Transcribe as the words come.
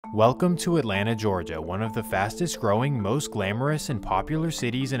Welcome to Atlanta, Georgia, one of the fastest growing, most glamorous and popular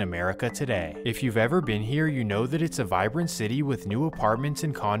cities in America today. If you've ever been here, you know that it's a vibrant city with new apartments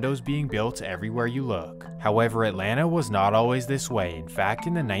and condos being built everywhere you look. However, Atlanta was not always this way. In fact,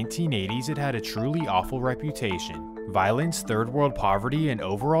 in the 1980s, it had a truly awful reputation. Violence, third world poverty, and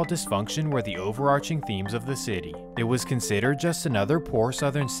overall dysfunction were the overarching themes of the city. It was considered just another poor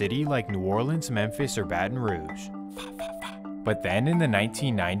southern city like New Orleans, Memphis, or Baton Rouge. But then in the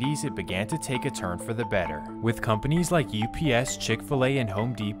 1990s, it began to take a turn for the better. With companies like UPS, Chick-fil-A, and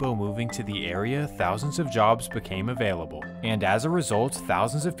Home Depot moving to the area, thousands of jobs became available. And as a result,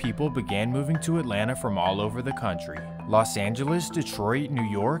 thousands of people began moving to Atlanta from all over the country. Los Angeles, Detroit, New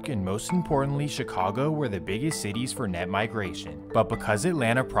York, and most importantly, Chicago were the biggest cities for net migration. But because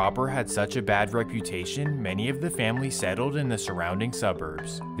Atlanta proper had such a bad reputation, many of the families settled in the surrounding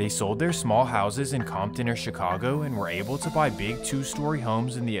suburbs. They sold their small houses in Compton or Chicago and were able to buy big two-story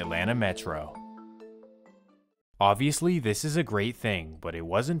homes in the Atlanta metro. Obviously, this is a great thing, but it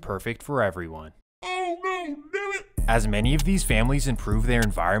wasn't perfect for everyone. Oh no, damn it! As many of these families improved their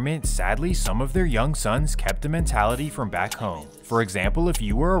environment, sadly some of their young sons kept the mentality from back home. For example, if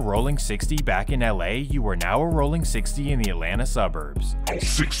you were a rolling 60 back in LA, you are now a rolling 60 in the Atlanta suburbs. I'm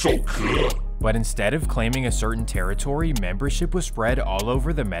sick so good. But instead of claiming a certain territory, membership was spread all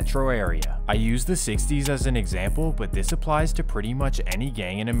over the metro area. I use the 60s as an example, but this applies to pretty much any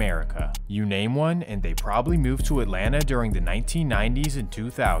gang in America. You name one, and they probably moved to Atlanta during the 1990s and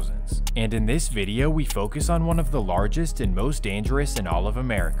 2000s. And in this video, we focus on one of the largest and most dangerous in all of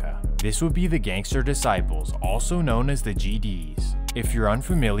America. This would be the Gangster Disciples, also known as the GDs. If you're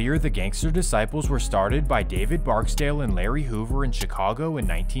unfamiliar, the Gangster Disciples were started by David Barksdale and Larry Hoover in Chicago in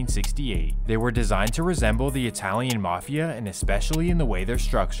 1968. They were designed to resemble the Italian Mafia, and especially in the way they're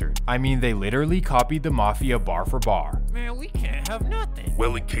structured. I mean, they literally copied the Mafia bar for bar. Man, we can't have nothing.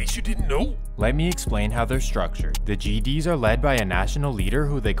 Well, in case you didn't know, Let me explain how they're structured. The GDs are led by a national leader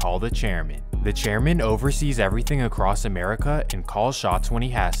who they call the chairman. The chairman oversees everything across America and calls shots when he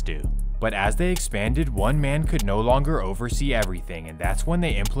has to. But as they expanded, one man could no longer oversee everything, and that's when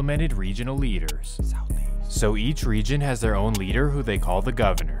they implemented regional leaders. So each region has their own leader who they call the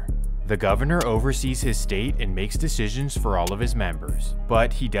governor. The governor oversees his state and makes decisions for all of his members.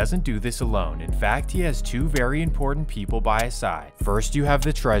 But he doesn't do this alone. In fact, he has two very important people by his side. First, you have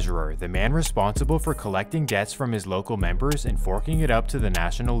the treasurer, the man responsible for collecting debts from his local members and forking it up to the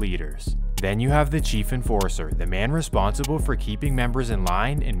national leaders. Then you have the chief enforcer, the man responsible for keeping members in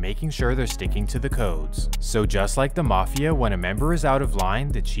line and making sure they're sticking to the codes. So just like the Mafia, when a member is out of line,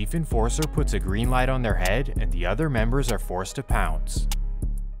 the chief enforcer puts a green light on their head and the other members are forced to pounce.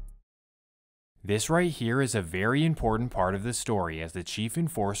 This right here is a very important part of the story, as the chief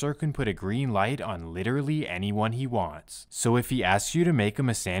enforcer can put a green light on literally anyone he wants. So if he asks you to make him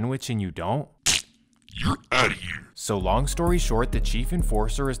a sandwich and you don't, you're out of here. So long story short, the chief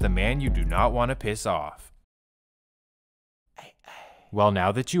enforcer is the man you do not want to piss off. Well,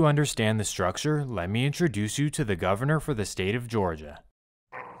 now that you understand the structure, let me introduce you to the governor for the state of Georgia.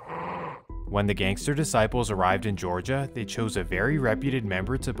 When the Gangster Disciples arrived in Georgia, they chose a very reputed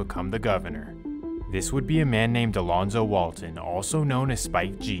member to become the governor. This would be a man named Alonzo Walton, also known as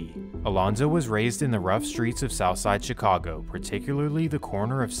Spike G. Alonzo was raised in the rough streets of Southside Chicago, particularly the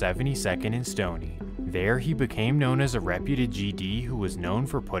corner of 72nd and Stony. There, he became known as a reputed GD who was known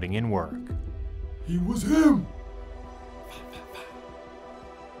for putting in work. He was him.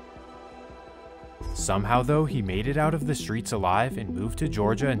 Somehow though, he made it out of the streets alive and moved to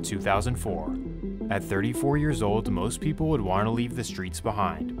Georgia in 2004. At 34 years old, most people would want to leave the streets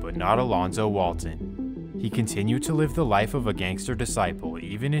behind, but not Alonzo Walton. He continued to live the life of a gangster disciple,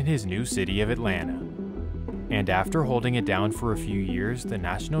 even in his new city of Atlanta. And after holding it down for a few years, the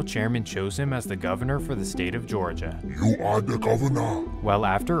national chairman chose him as the governor for the state of Georgia. You are the governor. Well,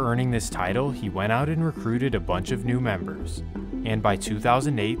 after earning this title, he went out and recruited a bunch of new members. And by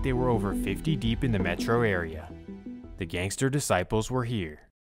 2008, they were over 50 deep in the metro area. The Gangster Disciples were here.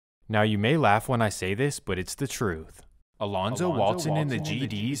 Now you may laugh when I say this, but it's the truth. Alonzo Walton and the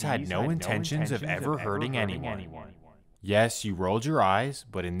GDs had no intentions of ever hurting anyone. Yes, you rolled your eyes,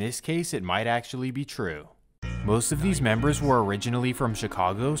 but in this case it might actually be true. Most of these members were originally from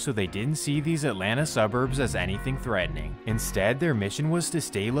Chicago, so they didn't see these Atlanta suburbs as anything threatening. Instead, their mission was to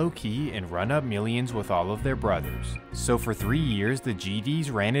stay low-key and run up millions with all of their brothers. So for 3 years, the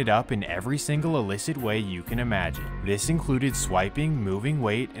GDs ran it up in every single illicit way you can imagine. This included swiping, moving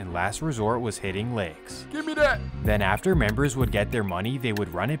weight, and last resort was hitting licks. Give me that. Then after members would get their money, they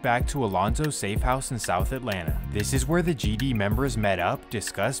would run it back to Alonzo's safe house in South Atlanta. This is where the GD members met up,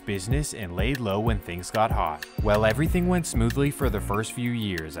 discussed business, and laid low when things got hot. Well, everything went smoothly for the first few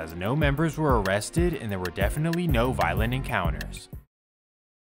years, as no members were arrested and there were definitely no violent encounters.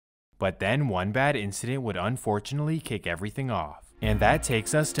 But then one bad incident would unfortunately kick everything off. And that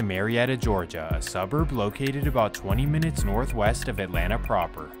takes us to Marietta, Georgia, a suburb located about 20 minutes northwest of Atlanta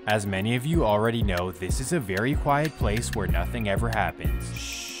proper. As many of you already know, this is a very quiet place where nothing ever happens.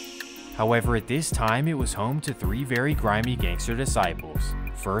 Shh. However, at this time, it was home to 3 very grimy gangster disciples.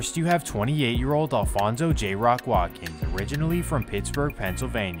 First, you have 28-year-old Alfonso J. Rock Watkins, originally from Pittsburgh,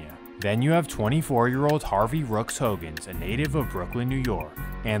 Pennsylvania. Then you have 24-year-old Harvey Rooks Hogan's, a native of Brooklyn, New York.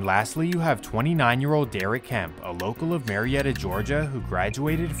 And lastly, you have 29-year-old Derek Kemp, a local of Marietta, Georgia, who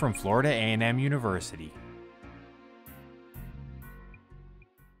graduated from Florida A&M University.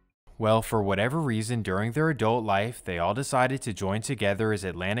 Well, for whatever reason, during their adult life, they all decided to join together as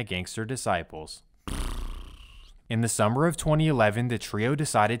Atlanta gangster disciples. In the summer of 2011, the trio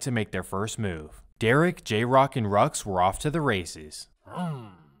decided to make their first move. Derek, J-Rock, and Rux were off to the races.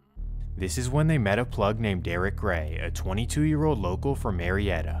 This is when they met a plug named Derek Gray, a 22-year-old local from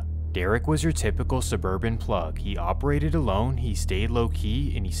Marietta. Derek was your typical suburban plug. He operated alone, he stayed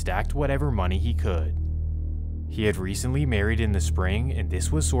low-key, and he stacked whatever money he could. He had recently married in the spring, and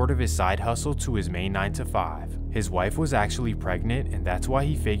this was sort of his side hustle to his main 9-to-5. His wife was actually pregnant, and that's why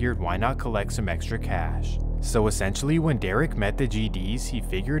he figured why not collect some extra cash. So essentially, when Derek met the GDs, he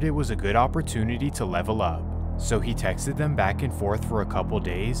figured it was a good opportunity to level up. So he texted them back and forth for a couple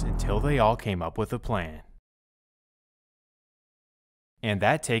days until they all came up with a plan. And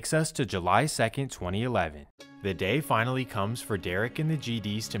that takes us to July 2nd, 2011. The day finally comes for Derek and the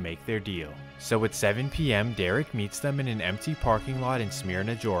GDs to make their deal. So at 7 p.m., Derek meets them in an empty parking lot in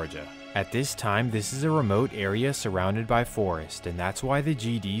Smyrna, Georgia. At this time, this is a remote area surrounded by forest, and that's why the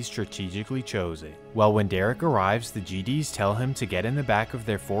GDs strategically chose it. Well, when Derek arrives, the GDs tell him to get in the back of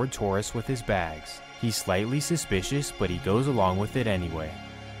their Ford Taurus with his bags. He's slightly suspicious, but he goes along with it anyway.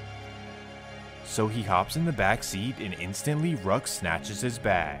 So he hops in the back seat and instantly Rux snatches his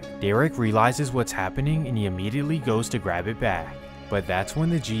bag. Derek realizes what's happening and he immediately goes to grab it back. But that's when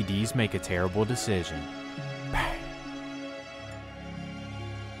the GDs make a terrible decision. Bang.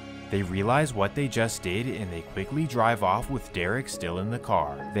 They realize what they just did and they quickly drive off with Derek still in the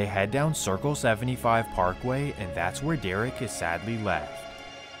car. They head down Circle 75 Parkway and that's where Derek is sadly left.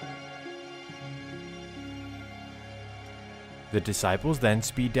 The disciples then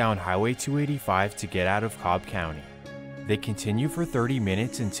speed down Highway 285 to get out of Cobb County. They continue for 30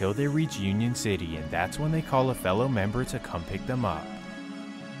 minutes until they reach Union City, and that's when they call a fellow member to come pick them up.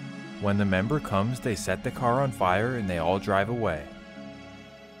 When the member comes, they set the car on fire and they all drive away.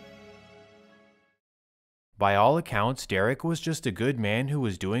 By all accounts, Derek was just a good man who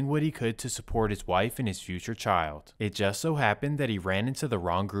was doing what he could to support his wife and his future child. It just so happened that he ran into the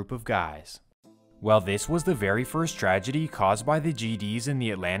wrong group of guys. Well, this was the very first tragedy caused by the GDs in the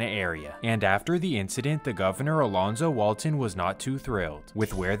Atlanta area, and after the incident, the governor Alonzo Walton was not too thrilled.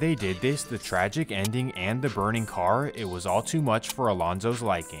 With where they did this, the tragic ending, and the burning car, it was all too much for Alonzo's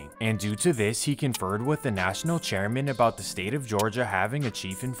liking. And due to this, he conferred with the national chairman about the state of Georgia having a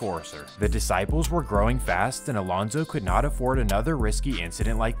chief enforcer. The disciples were growing fast, and Alonzo could not afford another risky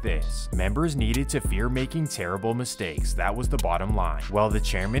incident like this. Members needed to fear making terrible mistakes, that was the bottom line. Well, the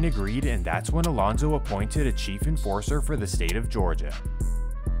chairman agreed, and that's when Alonzo appointed a chief enforcer for the state of Georgia.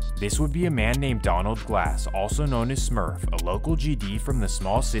 This would be a man named Donald Glass, also known as Smurf, a local GD from the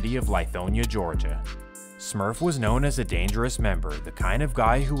small city of Lithonia, Georgia. Smurf was known as a dangerous member, the kind of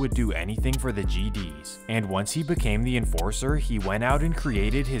guy who would do anything for the GDs. And once he became the enforcer, he went out and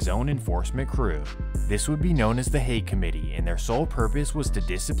created his own enforcement crew. This would be known as the Hate Committee, and their sole purpose was to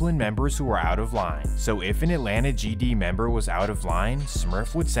discipline members who were out of line. So if an Atlanta GD member was out of line,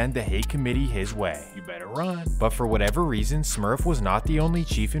 Smurf would send the Hate Committee his way. You better run. But for whatever reason, Smurf was not the only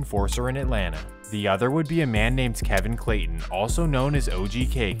chief enforcer in Atlanta. The other would be a man named Kevin Clayton, also known as OG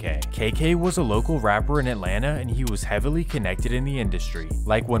KK. KK was a local rapper in Atlanta and he was heavily connected in the industry.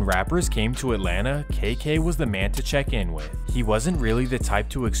 Like when rappers came to Atlanta, KK was the man to check in with. He wasn't really the type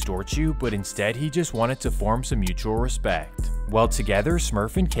to extort you, but instead he just wanted to form some mutual respect. Well, together,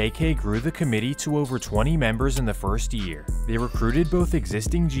 Smurf and KK grew the committee to over 20 members in the first year. They recruited both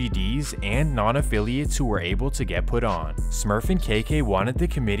existing GDs and non-affiliates who were able to get put on. Smurf and KK wanted the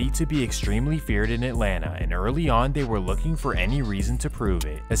committee to be extremely feared in Atlanta, and early on they were looking for any reason to prove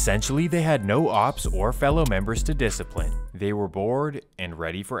it. Essentially, they had no ops or fellow members to discipline. They were bored and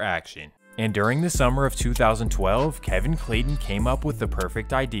ready for action. And during the summer of 2012, Kevin Clayton came up with the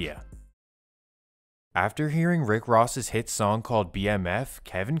perfect idea. After hearing Rick Ross's hit song called BMF,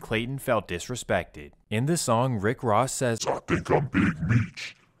 Kevin Clayton felt disrespected. In the song, Rick Ross says, I think I'm Big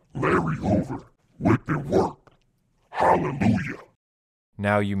Meech, Larry Hoover, whip and work, Hallelujah.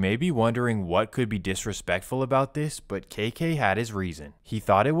 Now you may be wondering what could be disrespectful about this, but KK had his reason. He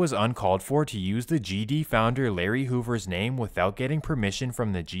thought it was uncalled for to use the GD founder Larry Hoover's name without getting permission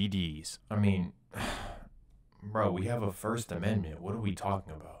from the GDs. I mean, bro, we have a First Amendment. What are we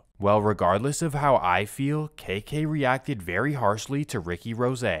talking about? Well, regardless of how I feel, KK reacted very harshly to Ricky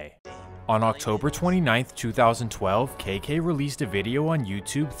Rose. On October 29, 2012, KK released a video on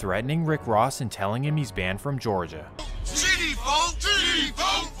YouTube threatening Rick Ross and telling him he's banned from Georgia.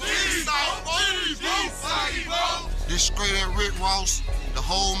 This straight at Rick Ross, the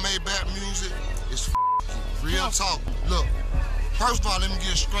whole Maybach music is real talk. Look, first of all, let me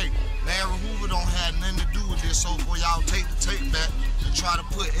get straight. Larry Hoover don't have nothing to do with this, so before y'all take the tape back and try to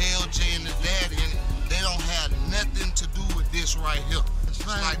put LJ and his dad in it, they don't have nothing to do with this right here. It's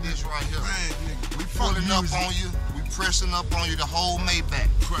like this right here. We pulling up on you, we pressing up on you, the whole Maybach.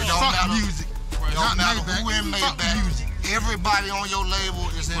 It don't matter music. It don't matter who in Maybach. Everybody on your label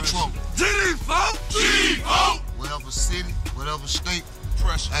is in trouble. Whatever city, whatever state,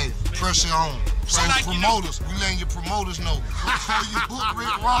 pressure. Hey, pressure on. So like promoters, we letting your promoters know. Before you book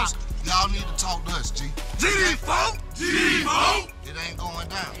Rick Ross, y'all need to talk to us, G. It ain't going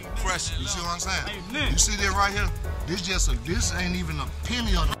down. Pressure. You see what I'm saying? You see that right here? This ain't even a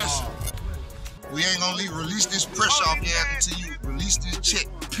penny of the pressure. We ain't gonna release this pressure off your ass until you release this check.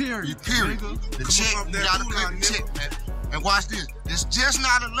 Period. The check, you gotta cut the check, man. And watch this. It's just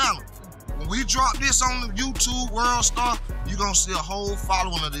not Atlanta. When we drop this on the YouTube World Star, you gonna see a whole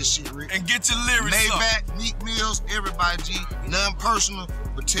following of this shit, Rick. And get your lyrics Maybach, Meek Mills, everybody, G. Nothing personal,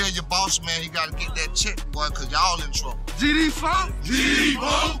 but tell your boss, man, he gotta get that check, boy, cause y'all in trouble. The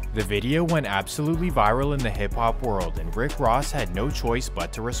video went absolutely viral in the hip-hop world, and Rick Ross had no choice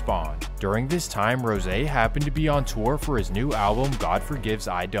but to respond. During this time, Rose happened to be on tour for his new album, God Forgives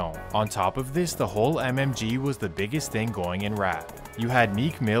I Don't. On top of this, the whole MMG was the biggest thing going in rap. You had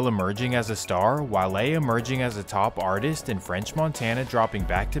Meek Mill emerging as a star, Wale emerging as a top artist, and French Montana dropping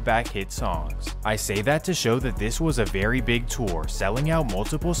back-to-back hit songs. I say that to show that this was a very big tour, selling out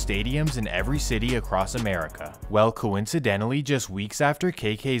multiple stadiums in every city across America. Well, coincidentally, just weeks after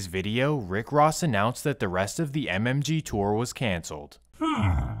KK's video, Rick Ross announced that the rest of the MMG tour was cancelled.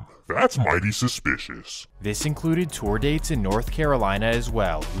 That's mighty suspicious. This included tour dates in North Carolina as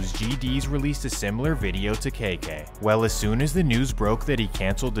well, whose GDs released a similar video to KK. Well, as soon as the news broke that he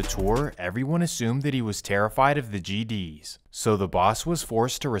cancelled the tour, everyone assumed that he was terrified of the GDs. So the boss was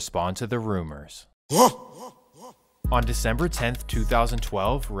forced to respond to the rumors. On December 10th,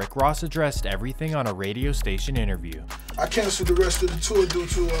 2012, Rick Ross addressed everything on a radio station interview. I canceled the rest of the tour due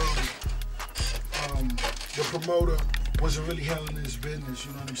to the promoter wasn't really handling his business,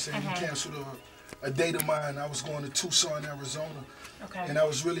 you know what I'm saying? He canceled a date of mine. I was going to Tucson, Arizona. Okay. And I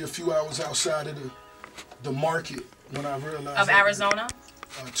was really a few hours outside of the market when I realized— Of Arizona?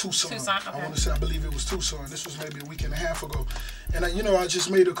 Tucson. Okay. I want to say, I believe it was Tucson. This was maybe a week and a half ago. And I just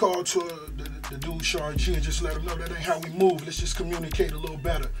made a call to the dude, Sean G, and just let him know that ain't how we move. Let's just communicate a little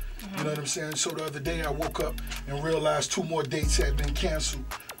better. You know what I'm saying? So the other day I woke up and realized 2 more dates had been canceled.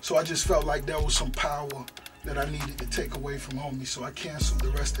 So I just felt like that was some power that I needed to take away from homie. So I canceled the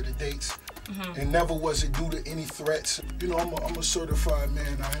rest of the dates. And never was it due to any threats. You know, I'm a certified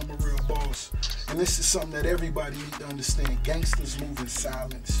man. I am a real boss. And this is something that everybody need to understand. Gangsters move in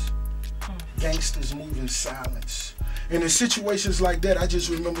silence. Gangsters move in silence. And in situations like that, I just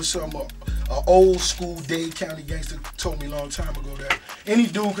remember an old school Dade County gangster told me a long time ago that any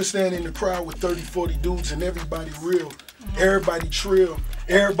dude could stand in the crowd with 30, 40 dudes and everybody real, everybody trill,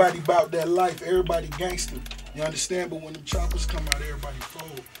 everybody about that life, everybody gangster. You understand? But when the choppers come out, everybody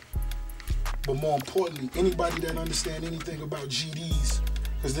fold. But more importantly, anybody that understand anything about GDs,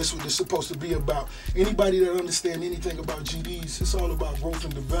 because this is what it's supposed to be about. Anybody that understand anything about GDs, it's all about growth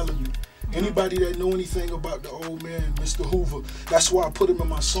and development. Anybody that know anything about the old man, Mr. Hoover, that's why I put him in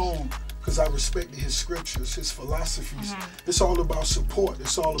my song, because I respected his scriptures, his philosophies. It's all about support.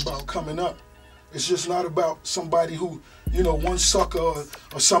 It's all about coming up. It's just not about somebody who, you know, one sucker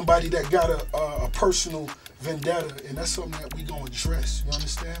or somebody that got a personal vendetta, and that's something that we gonna address, you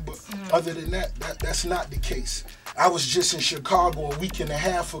understand? But other than that, that's not the case. I was just in Chicago a week and a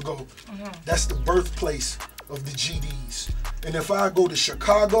half ago. That's the birthplace of the GDs. And if I go to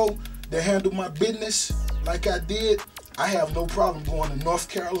Chicago to handle my business like I did, I have no problem going to North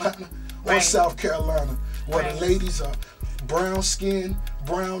Carolina or South Carolina, where the ladies are brown skin,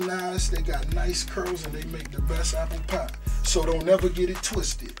 brown eyes, they got nice curls, and they make the best apple pie. So don't never get it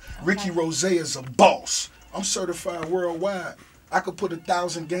twisted. Ricky Rose is a boss. I'm certified worldwide. I could put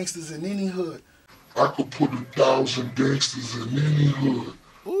 1,000 gangsters in any hood. I could put 1,000 gangsters in any hood.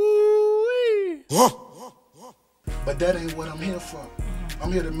 Ooh-wee. But that ain't what I'm here for.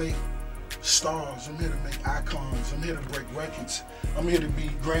 I'm here to make stars. I'm here to make icons. I'm here to break records. I'm here to be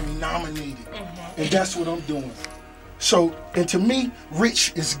Grammy nominated. And that's what I'm doing. So, and to me,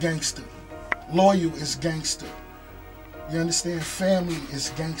 rich is gangster. Loyal is gangster. You understand? Family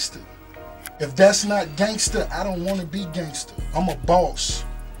is gangster. If that's not gangster, I don't want to be gangster. I'm a boss.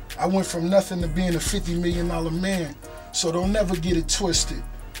 I went from nothing to being a $50 million man. So don't never get it twisted.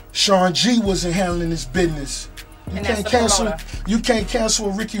 Sean G wasn't handling his business. You can't cancel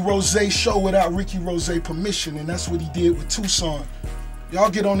a Ricky Rose show without Ricky Rose permission, and that's what he did with Tucson. Y'all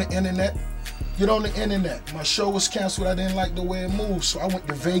get on the internet. Get on the internet. My show was canceled. I didn't like the way it moved, so I went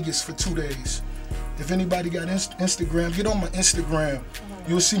to Vegas for 2 days. If anybody got Instagram, get on my Instagram.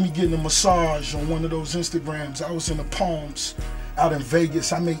 You'll see me getting a massage on one of those Instagrams. I was in the Palms out in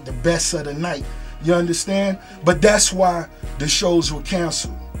Vegas. I made the best of the night. You understand? But that's why the shows were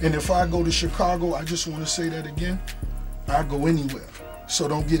canceled. And if I go to Chicago, I just want to say that again, I go anywhere. So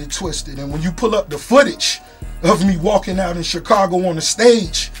don't get it twisted. And when you pull up the footage of me walking out in Chicago on the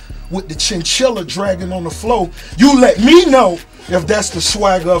stage with the chinchilla dragging on the floor, you let me know if that's the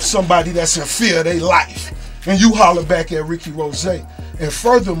swagger of somebody that's in fear of their life. And you holler back at Ricky Rose. And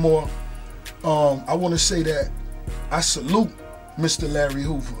furthermore, I want to say that I salute Mr. Larry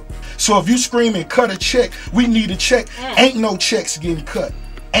Hoover. So if you screaming cut a check, we need a check, ain't no checks getting cut.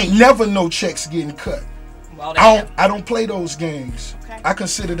 Ain't never no checks getting cut. Well, I don't play those games. Okay. I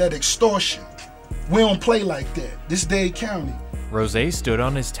consider that extortion. We don't play like that. This Dade County. Rose stood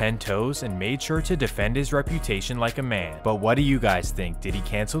on his 10 toes and made sure to defend his reputation like a man. But what do you guys think? Did he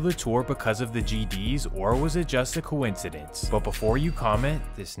cancel the tour because of the GDs, or was it just a coincidence? But before you comment,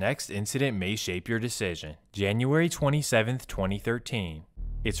 this next incident may shape your decision. January 27th, 2013.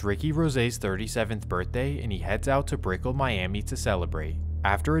 It's Ricky Rose's 37th birthday, and he heads out to Brickell, Miami to celebrate.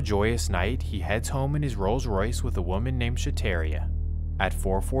 After a joyous night, he heads home in his Rolls Royce with a woman named Shataria. At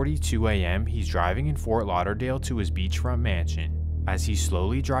 4:42 a.m., he's driving in Fort Lauderdale to his beachfront mansion. As he's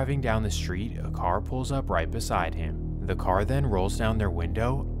slowly driving down the street, a car pulls up right beside him. The car then rolls down their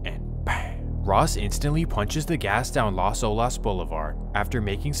window and bang! Ross instantly punches the gas down Las Olas Boulevard. After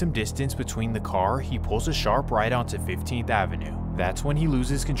making some distance between the car, he pulls a sharp right onto 15th Avenue. That's when he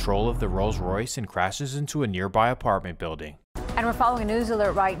loses control of the Rolls Royce and crashes into a nearby apartment building. And we're following a news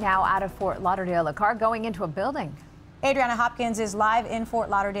alert right now out of Fort Lauderdale. A car going into a building. Adriana Hopkins is live in Fort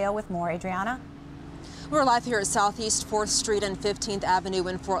Lauderdale with more. Adriana? We're live here at Southeast 4th Street and 15th Avenue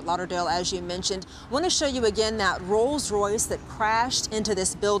in Fort Lauderdale, as you mentioned. I want to show you again that Rolls Royce that crashed into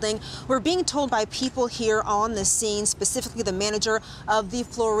this building. We're being told by people here on the scene, specifically the manager of the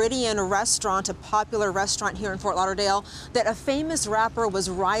Floridian restaurant, a popular restaurant here in Fort Lauderdale, that a famous rapper was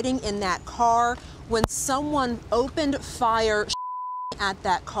riding in that car when someone opened fire at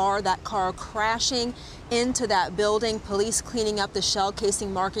that car crashing into that building. Police cleaning up the shell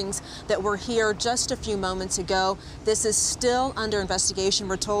casing markings that were here just a few moments ago. This is still under investigation.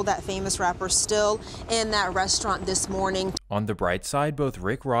 We're told that famous rapper still in that restaurant this morning. On the bright side, both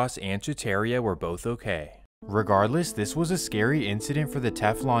Rick Ross and Shataria were both okay. Regardless, this was a scary incident for the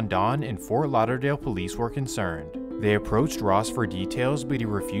Teflon Don, and Fort Lauderdale police were concerned. They approached Ross for details, but he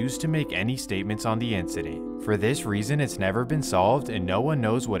refused to make any statements on the incident. For this reason, it's never been solved and no one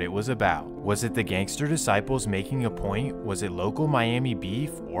knows what it was about. Was it the gangster disciples making a point? Was it local Miami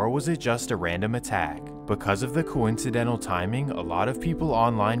beef? Or was it just a random attack? Because of the coincidental timing, a lot of people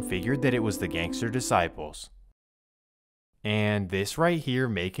online figured that it was the gangster disciples. And this right here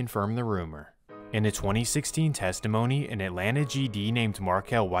may confirm the rumor. In a 2016 testimony, an Atlanta GD named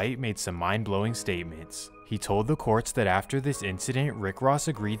Markel White made some mind-blowing statements. He told the courts that after this incident, Rick Ross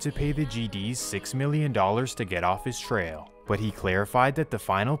agreed to pay the GDs $6 million to get off his trail. But he clarified that the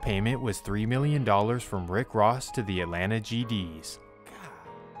final payment was $3 million from Rick Ross to the Atlanta GDs.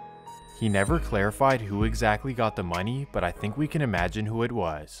 He never clarified who exactly got the money, but I think we can imagine who it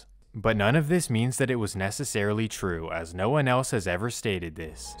was. But none of this means that it was necessarily true, as no one else has ever stated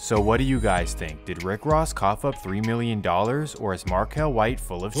this. So what do you guys think? Did Rick Ross cough up $3 million, or is Markel White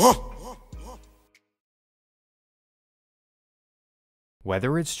full of shit?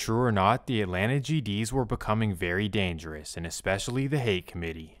 Whether it's true or not, the Atlanta GDs were becoming very dangerous, and especially the hate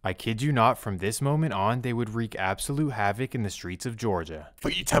committee. I kid you not, from this moment on, they would wreak absolute havoc in the streets of Georgia.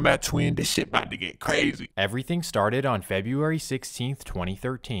 But you talking about, twin, this shit about to get crazy. Everything started on February 16th,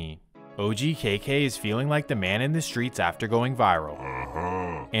 2013. OG KK is feeling like the man in the streets after going viral.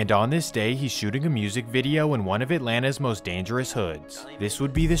 And on this day, he's shooting a music video in one of Atlanta's most dangerous hoods. This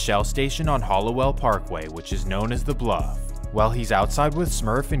would be the Shell station on Hollowell Parkway, which is known as The Bluff. While he's outside with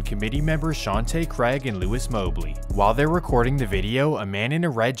Smurf and committee members Shantae Craig and Lewis Mobley. While they're recording the video, a man in a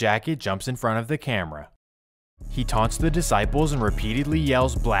red jacket jumps in front of the camera. He taunts the disciples and repeatedly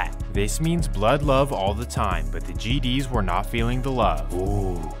yells "blat." This means blood love all the time, but the GDs were not feeling the love.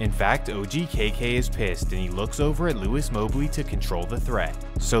 Ooh. In fact, OGKK is pissed and he looks over at Lewis Mobley to control the threat.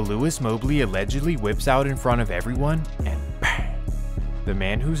 So Lewis Mobley allegedly whips out in front of everyone and bang. The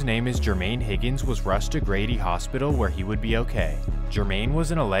man whose name is Jermaine Higgins was rushed to Grady Hospital where he would be okay. Jermaine was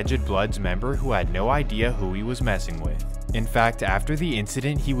an alleged Bloods member who had no idea who he was messing with. In fact, after the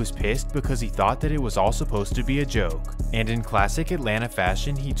incident, he was pissed because he thought that it was all supposed to be a joke. And in classic Atlanta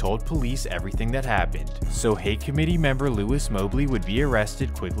fashion, he told police everything that happened. So hate committee member Lewis Mobley would be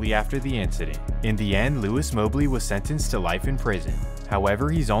arrested quickly after the incident. In the end, Lewis Mobley was sentenced to life in prison. However,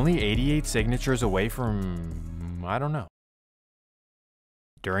 he's only 88 signatures away from, I don't know.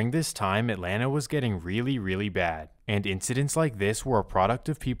 During this time, Atlanta was getting really bad, and incidents like this were a product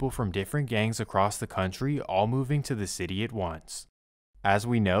of people from different gangs across the country all moving to the city at once. As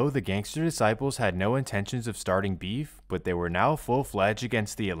we know, the gangster disciples had no intentions of starting beef, but they were now full-fledged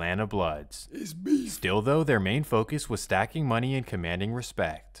against the Atlanta Bloods. It's beef. Still though, their main focus was stacking money and commanding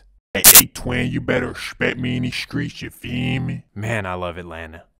respect. Hey, twin, you better respect me in these streets, you feel me? Man, I love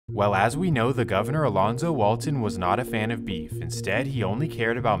Atlanta. Well, as we know, the governor Alonzo Walton was not a fan of beef. Instead, he only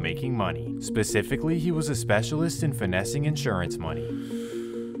cared about making money. Specifically, he was a specialist in finessing insurance money.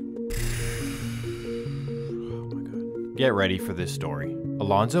 Get ready for this story.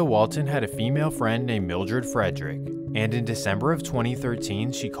 Alonzo Walton had a female friend named Mildred Frederick, and in December of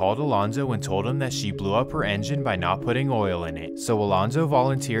 2013, she called Alonzo and told him that she blew up her engine by not putting oil in it. So Alonzo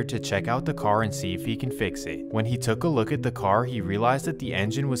volunteered to check out the car and see if he can fix it. When he took a look at the car, he realized that the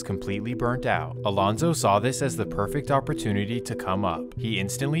engine was completely burnt out. Alonzo saw this as the perfect opportunity to come up. He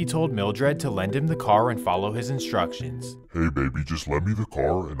instantly told Mildred to lend him the car and follow his instructions. Hey baby, just lend me the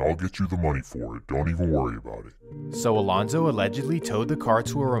car and I'll get you the money for it. Don't even worry about it. So Alonzo allegedly towed the car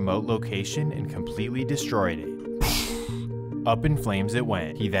to a remote location and completely destroyed it. Up in flames it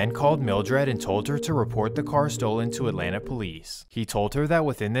went. He then called Mildred and told her to report the car stolen to Atlanta police. He told her that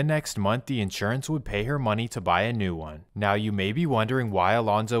within the next month the insurance would pay her money to buy a new one. Now you may be wondering why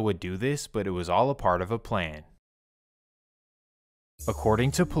Alonzo would do this, but it was all a part of a plan.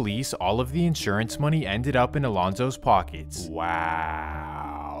 According to police, all of the insurance money ended up in Alonzo's pockets.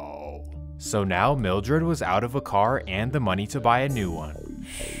 Wow. So now Mildred was out of a car and the money to buy a new one.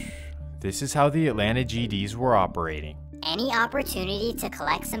 This is how the Atlanta GDs were operating. Any opportunity to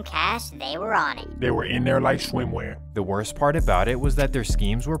collect some cash, they were on it. They were in there like swimwear. The worst part about it was that their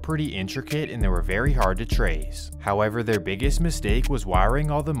schemes were pretty intricate and they were very hard to trace. However, their biggest mistake was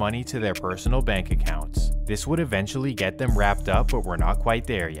wiring all the money to their personal bank accounts. This would eventually get them wrapped up, but we're not quite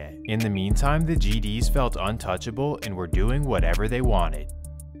there yet. In the meantime, the GDs felt untouchable and were doing whatever they wanted.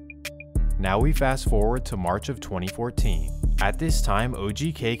 Now we fast forward to March of 2014. At this time,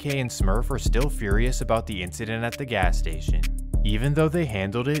 OGKK and Smurf are still furious about the incident at the gas station. Even though they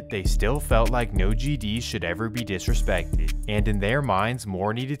handled it, they still felt like no GDs should ever be disrespected, and in their minds,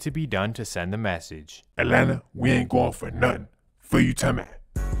 more needed to be done to send the message. Atlanta, we ain't going for nothing. For you tell me.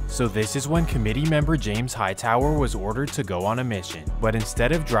 So this is when committee member James Hightower was ordered to go on a mission, but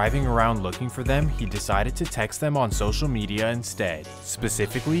instead of driving around looking for them, he decided to text them on social media instead.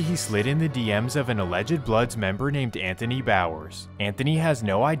 Specifically, he slid in the DMs of an alleged Bloods member named Anthony Bowers. Anthony has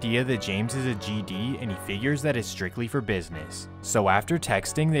no idea that James is a GD and he figures that it's strictly for business. So after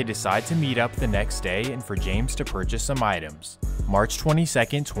texting, they decide to meet up the next day and for James to purchase some items. March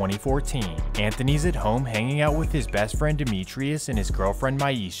 22nd, 2014. Anthony's at home hanging out with his best friend Demetrius and his girlfriend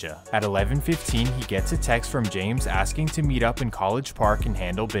Maisha. At 11:15, he gets a text from James asking to meet up in College Park and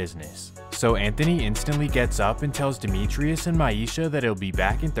handle business. So Anthony instantly gets up and tells Demetrius and Maisha that he'll be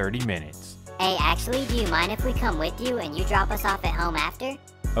back in 30 minutes. Hey, actually, do you mind if we come with you and you drop us off at home after?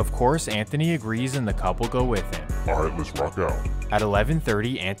 Of course, Anthony agrees and the couple go with him. Alright, let's rock out. At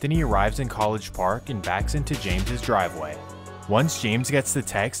 11:30, Anthony arrives in College Park and backs into James's driveway. Once James gets the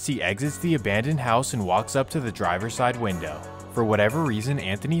text, he exits the abandoned house and walks up to the driver's side window. For whatever reason,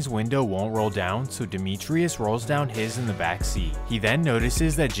 Anthony's window won't roll down, so Demetrius rolls down his in the back seat. He then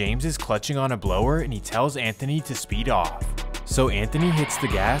notices that James is clutching on a blower and he tells Anthony to speed off. So Anthony hits the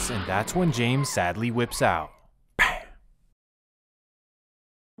gas and that's when James sadly whips out.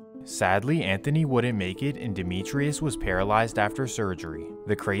 Sadly, Anthony wouldn't make it and Demetrius was paralyzed after surgery.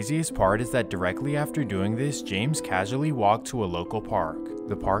 The craziest part is that directly after doing this, James casually walked to a local park.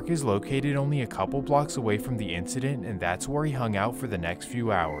 The park is located only a couple blocks away from the incident and that's where he hung out for the next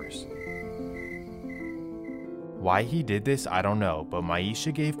few hours. Why he did this, I don't know, but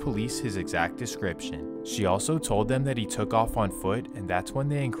Maisha gave police his exact description. She also told them that he took off on foot and that's when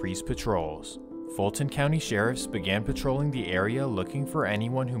they increased patrols. Fulton County sheriffs began patrolling the area looking for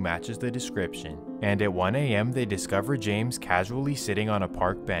anyone who matches the description. And at 1 a.m. they discovered James casually sitting on a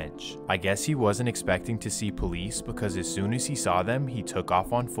park bench. I guess he wasn't expecting to see police because as soon as he saw them, he took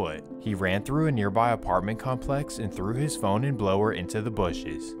off on foot. He ran through a nearby apartment complex and threw his phone and blower into the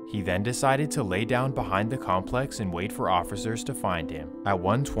bushes. He then decided to lay down behind the complex and wait for officers to find him. At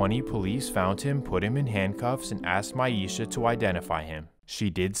 1:20, police found him, put him in handcuffs, and asked Maisha to identify him. She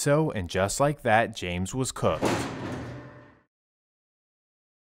did so, and just like that, James was cooked.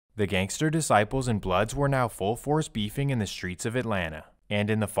 The gangster disciples and Bloods were now full force beefing in the streets of Atlanta. And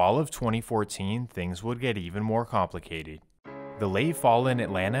in the fall of 2014, things would get even more complicated. The late fall in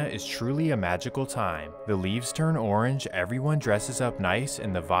Atlanta is truly a magical time. The leaves turn orange, everyone dresses up nice,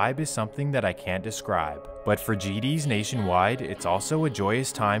 and the vibe is something that I can't describe. But for GDs nationwide, it's also a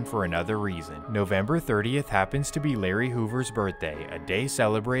joyous time for another reason. November 30th happens to be Larry Hoover's birthday, a day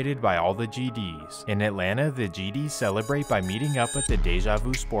celebrated by all the GDs. In Atlanta, the GDs celebrate by meeting up at the Deja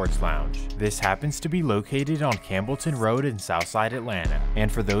Vu Sports Lounge. This happens to be located on Campbellton Road in Southside Atlanta.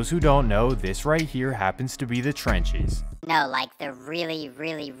 And for those who don't know, this right here happens to be the trenches. No, like the really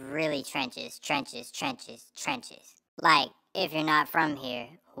trenches. Like, if you're not from here,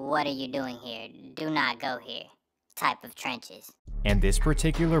 what are you doing here? Do not go here. Type of trenches. And this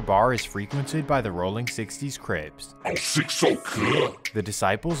particular bar is frequented by the Rolling 60s Crips. I'm sick so good. The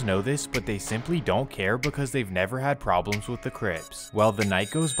disciples know this, but they simply don't care because they've never had problems with the Crips. Well, the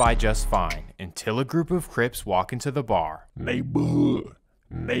night goes by just fine, until a group of Crips walk into the bar. Neighborhood.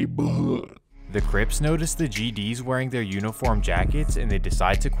 The Crips notice the GDs wearing their uniform jackets and they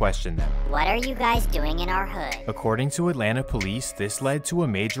decide to question them. What are you guys doing in our hood? According to Atlanta police, this led to a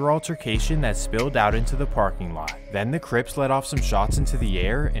major altercation that spilled out into the parking lot. Then the Crips let off some shots into the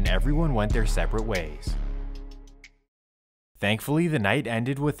air and everyone went their separate ways. Thankfully, the night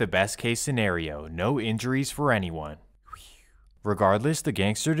ended with the best case scenario, no injuries for anyone. Regardless, the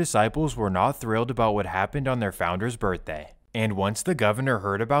gangster disciples were not thrilled about what happened on their founder's birthday. And once the governor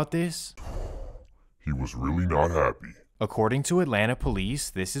heard about this, he was really not happy. According to Atlanta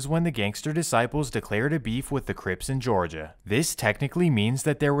police, this is when the gangster disciples declared a beef with the Crips in Georgia. This technically means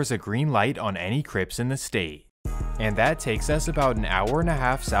that there was a green light on any Crips in the state. And that takes us about an hour and a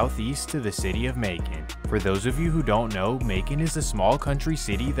half southeast to the city of Macon. For those of you who don't know, Macon is a small country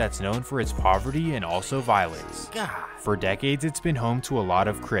city that's known for its poverty and also violence. For decades it's been home to a lot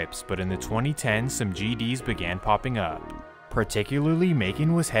of Crips, but in the 2010s some GDs began popping up. Particularly,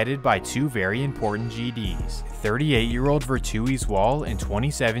 Macon was headed by two very important GDs, 38-year-old Vertuis Wall and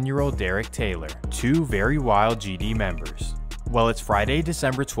 27-year-old Derek Taylor, two very wild GD members. Well, it's Friday,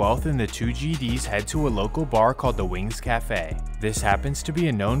 December 12th, and the two GDs head to a local bar called the Wings Cafe. This happens to be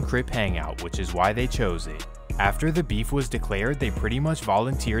a known Crip hangout, which is why they chose it. After the beef was declared, they pretty much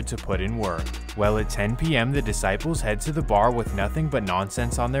volunteered to put in work. Well, at 10 p.m. the disciples head to the bar with nothing but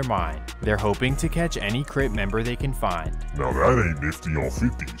nonsense on their mind. They're hoping to catch any Crip member they can find. Now that ain't nifty on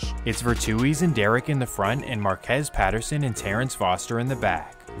 50s. It's Vertuis and Derek in the front and Marquez Patterson and Terrence Foster in the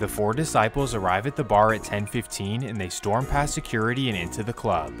back. The four disciples arrive at the bar at 10:15 and they storm past security and into the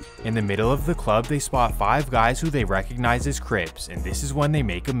club. In the middle of the club, they spot five guys who they recognize as Crips, and this is when they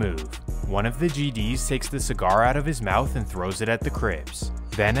make a move. One of the GDs takes the cigar out of his mouth and throws it at the Crips.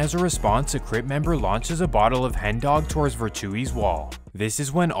 Then as a response, a Crip member launches a bottle of Hen Dog towards Vertuis' wall. This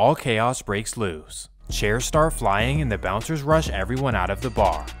is when all chaos breaks loose. Chairs start flying and the bouncers rush everyone out of the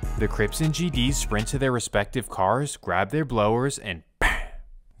bar. The Crips and GDs sprint to their respective cars, grab their blowers, and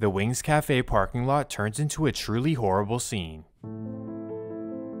the Wings Cafe parking lot turns into a truly horrible scene.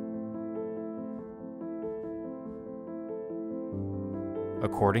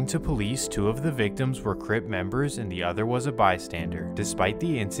 According to police, two of the victims were Crip members and the other was a bystander. Despite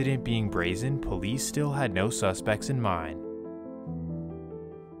the incident being brazen, police still had no suspects in mind.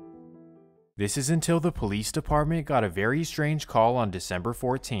 This is until the police department got a very strange call on December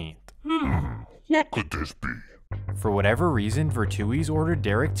 14th. What could this be? For whatever reason, Vertuis ordered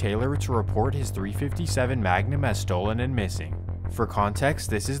Derek Taylor to report his .357 Magnum as stolen and missing. For context,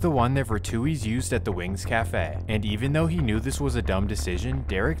 this is the one that Vertuis used at the Wings Cafe, and even though he knew this was a dumb decision,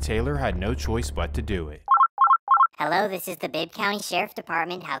 Derek Taylor had no choice but to do it. Hello, this is the Bibb County Sheriff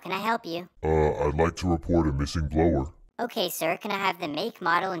Department. How can I help you? I'd like to report a missing blower. Okay, sir. Can I have the make,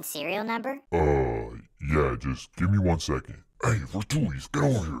 model, and serial number? Yeah, just give me 1 second. Hey, Vertuis, get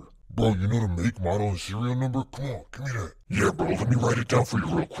over here. Bro, you know the make, model, and serial number? Come on, give me that. Yeah, bro, let me write it down for you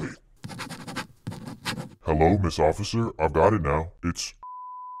real quick. Hello, Miss Officer. I've got it now. It's...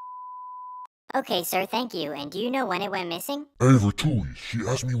 Okay, sir, thank you. And do you know when it went missing? Hey, Vertuis, she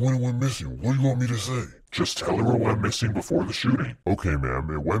asked me when it went missing. What do you want me to say? Just tell her it went missing before the shooting. Okay, ma'am,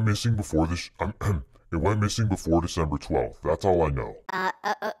 it went missing before it went missing before December 12th. That's all I know.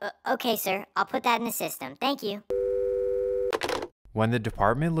 Okay, sir. I'll put that in the system. Thank you. When the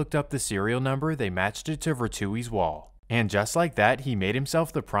department looked up the serial number, they matched it to Vertui's wall. And just like that, he made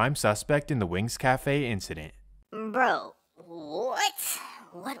himself the prime suspect in the Wings Cafe incident. Bro, what?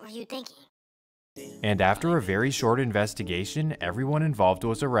 What were you thinking? And after a very short investigation, everyone involved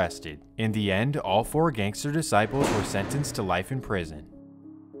was arrested. In the end, all 4 gangster disciples were sentenced to life in prison.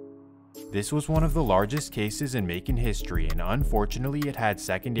 This was one of the largest cases in Macon history, and unfortunately it had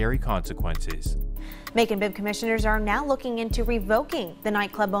secondary consequences. Macon Bibb commissioners are now looking into revoking the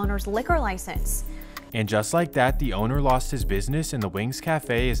nightclub owner's liquor license. And just like that, the owner lost his business and the Wings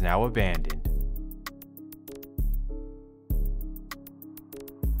Cafe is now abandoned.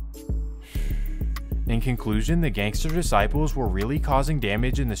 In conclusion, the gangster disciples were really causing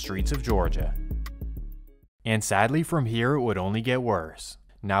damage in the streets of Georgia. And sadly, from here it would only get worse.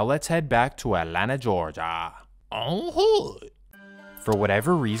 Now let's head back to Atlanta, Georgia. On hood. For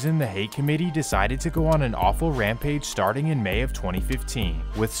whatever reason, the hate committee decided to go on an awful rampage starting in May of 2015.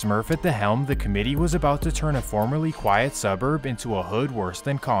 With Smurf at the helm, the committee was about to turn a formerly quiet suburb into a hood worse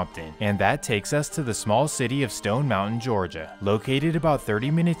than Compton. And that takes us to the small city of Stone Mountain, Georgia. Located about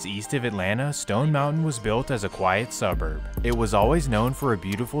 30 minutes east of Atlanta, Stone Mountain was built as a quiet suburb. It was always known for a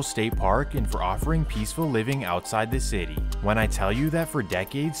beautiful state park and for offering peaceful living outside the city. When I tell you that for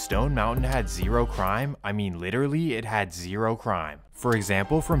decades, Stone Mountain had zero crime, I mean literally it had zero crime. For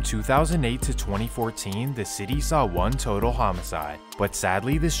example, from 2008 to 2014, the city saw 1 total homicide. But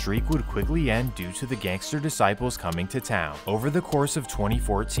sadly, the streak would quickly end due to the gangster disciples coming to town. Over the course of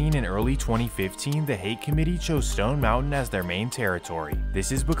 2014 and early 2015, the hate committee chose Stone Mountain as their main territory.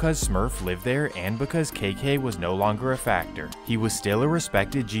 This is because Smurf lived there and because KK was no longer a factor. He was still a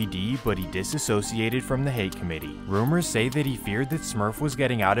respected GD, but he disassociated from the hate committee. Rumors say that he feared that Smurf was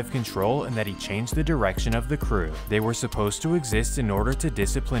getting out of control and that he changed the direction of the crew. They were supposed to exist in order to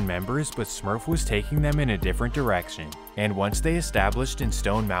discipline members, but Smurf was taking them in a different direction. And once they established in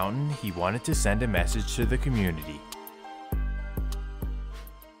Stone Mountain, he wanted to send a message to the community.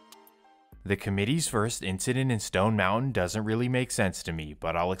 The committee's first incident in Stone Mountain doesn't really make sense to me,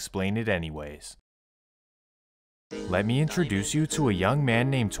 but I'll explain it anyways. Let me introduce you to a young man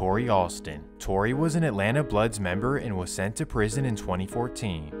named Torrey Alston. Torrey was an Atlanta Bloods member and was sent to prison in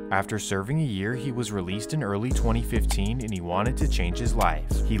 2014. After serving a year, he was released in early 2015 and he wanted to change his life.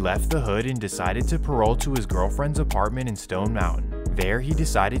 He left the hood and decided to parole to his girlfriend's apartment in Stone Mountain. There, he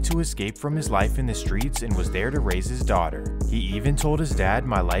decided to escape from his life in the streets and was there to raise his daughter. He even told his dad,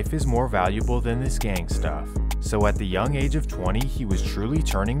 "My life is more valuable than this gang stuff." So at the young age of 20, he was truly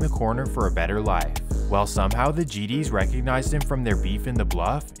turning the corner for a better life. Well, somehow the GDs recognized him from their beef in the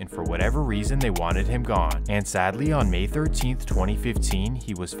Bluff, and for whatever reason they wanted him gone. And sadly, on May 13th, 2015,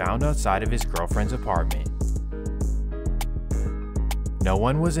 he was found outside of his girlfriend's apartment. No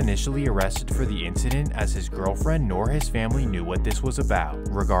one was initially arrested for the incident as his girlfriend nor his family knew what this was about.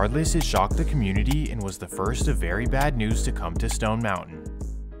 Regardless, it shocked the community and was the first of very bad news to come to Stone Mountain.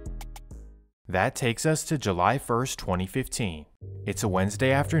 That takes us to July 1st, 2015. It's a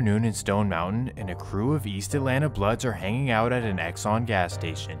Wednesday afternoon in Stone Mountain, and a crew of East Atlanta Bloods are hanging out at an Exxon gas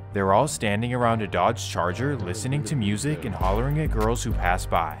station. They're all standing around a Dodge Charger, listening to music and hollering at girls who pass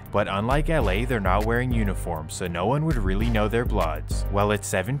by. But unlike LA, they're not wearing uniforms, so no one would really know they're Bloods. Well, at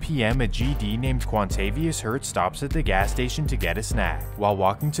 7 p.m., a GD named Quantavious Hurt stops at the gas station to get a snack. While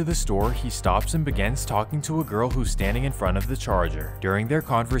walking to the store, he stops and begins talking to a girl who's standing in front of the Charger. During their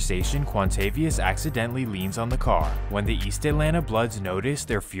conversation, Quantavious accidentally leans on the car. When the East Atlanta Bloods notice,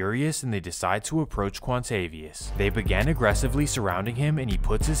 they're furious and they decide to approach Quantavious. They begin aggressively surrounding him and he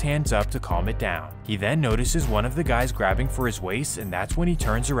puts his hands up to calm it down. He then notices one of the guys grabbing for his waist, and that's when he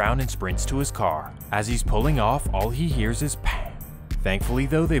turns around and sprints to his car. As he's pulling off, all he hears is PAM. Thankfully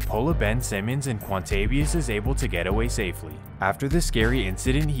though, they pull a Ben Simmons and Quantavious is able to get away safely. After the scary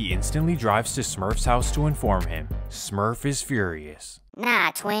incident, he instantly drives to Smurf's house to inform him. Smurf is furious.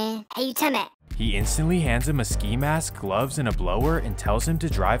 Nah, twin. Hey, you tell me. He instantly hands him a ski mask, gloves, and a blower and tells him to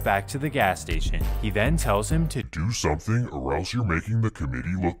drive back to the gas station. He then tells him to do something or else you're making the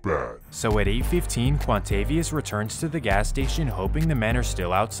committee look bad. So at 8:15, Quantavious returns to the gas station hoping the men are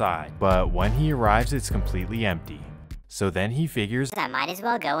still outside. But when he arrives, it's completely empty. So then he figures, I might as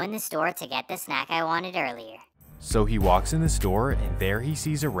well go in the store to get the snack I wanted earlier. So he walks in the store and there he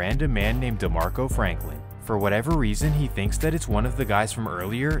sees a random man named DeMarco Franklin. For whatever reason, he thinks that it's one of the guys from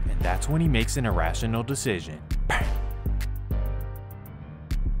earlier, and that's when he makes an irrational decision.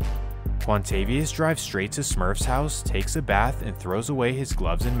 Quantavius drives straight to Smurf's house, takes a bath, and throws away his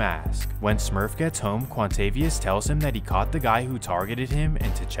gloves and mask. When Smurf gets home, Quantavius tells him that he caught the guy who targeted him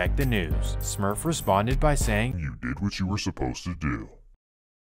and to check the news. Smurf responded by saying, "You did what you were supposed to do."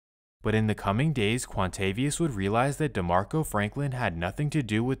 But in the coming days, Quantavius would realize that DeMarco Franklin had nothing to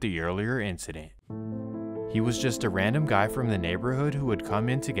do with the earlier incident. He was just a random guy from the neighborhood who had come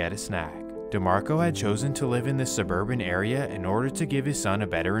in to get a snack. DeMarco had chosen to live in this suburban area in order to give his son a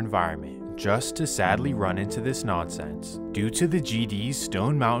better environment, just to sadly run into this nonsense. Due to the GDs,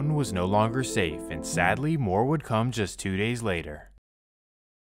 Stone Mountain was no longer safe, and sadly more would come just 2 days later.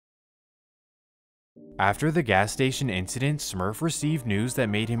 After the gas station incident, Smurf received news that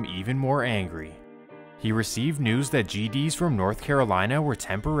made him even more angry. He received news that GDs from North Carolina were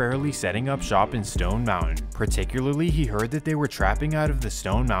temporarily setting up shop in Stone Mountain. Particularly, he heard that they were trapping out of the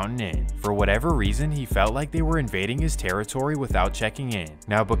Stone Mountain Inn. For whatever reason, he felt like they were invading his territory without checking in.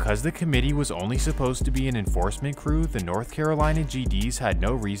 Now, because the committee was only supposed to be an enforcement crew, the North Carolina GDs had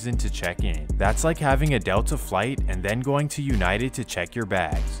no reason to check in. That's like having a Delta flight and then going to United to check your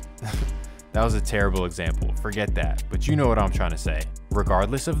bags. That was a terrible example, forget that, but you know what I'm trying to say.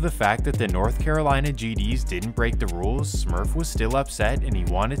 Regardless of the fact that the North Carolina GDs didn't break the rules, Smurf was still upset and he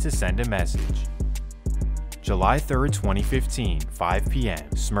wanted to send a message. July 3rd, 2015, 5 p.m.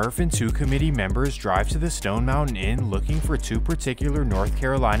 Smurf and 2 committee members drive to the Stone Mountain Inn looking for 2 particular North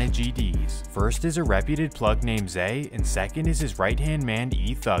Carolina GDs. First is a reputed plug named Zay, and second is his right-hand man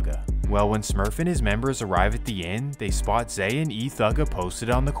E Thugga. Well, when Smurf and his members arrive at the inn, they spot Zay and E Thugga posted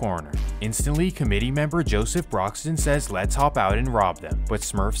on the corner. Instantly, committee member Joseph Broxton says let's hop out and rob them, but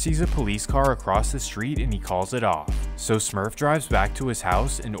Smurf sees a police car across the street and he calls it off. So Smurf drives back to his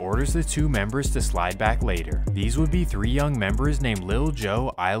house and orders the 2 members to slide back later. These would be 3 young members named Lil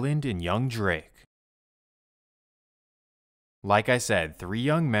Joe, Island, and Young Drake. Like I said, 3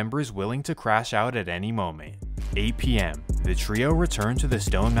 young members willing to crash out at any moment. 8 p.m. The trio return to the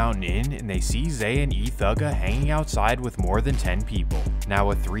Stone Mountain Inn and they see Zay and E Thugga hanging outside with more than 10 people.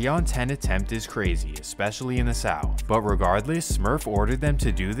 Now a 3-on-10 attempt is crazy, especially in the South. But regardless, Smurf ordered them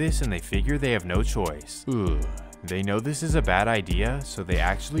to do this and they figure they have no choice. Ugh. They know this is a bad idea, so they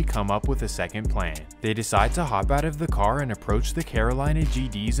actually come up with a second plan. They decide to hop out of the car and approach the Carolina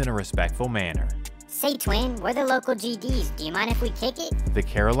GDs in a respectful manner. Say twin, we're the local GDs, do you mind if we kick it? The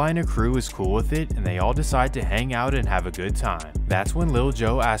Carolina crew is cool with it and they all decide to hang out and have a good time. That's when Lil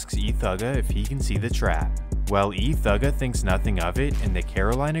Joe asks E Thugga if he can see the trap. Well, E Thugga thinks nothing of it and the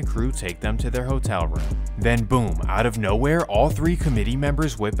Carolina crew take them to their hotel room. Then boom, out of nowhere, all 3 committee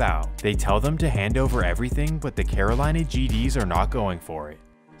members whip out. They tell them to hand over everything, but the Carolina GDs are not going for it.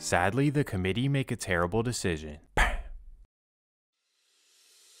 Sadly, the committee make a terrible decision.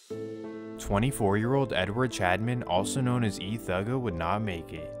 24-year-old Edward Chadman, also known as E Thugga, would not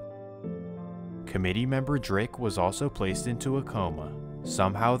make it. Committee member Drake was also placed into a coma.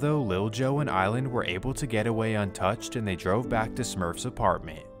 Somehow though, Lil Joe and Island were able to get away untouched and they drove back to Smurf's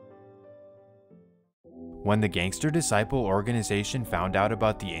apartment. When the Gangster Disciple organization found out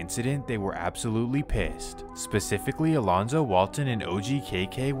about the incident, they were absolutely pissed. Specifically, Alonzo Walton and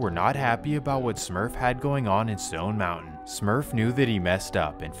OGKK were not happy about what Smurf had going on in Stone Mountain. Smurf knew that he messed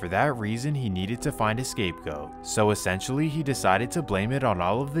up, and for that reason he needed to find a scapegoat. So essentially, he decided to blame it on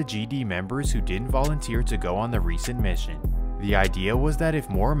all of the GD members who didn't volunteer to go on the recent mission. The idea was that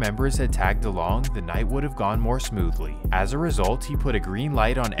if more members had tagged along, the night would have gone more smoothly. As a result, he put a green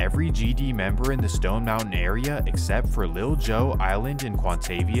light on every GD member in the Stone Mountain area except for Lil Joe, Island, and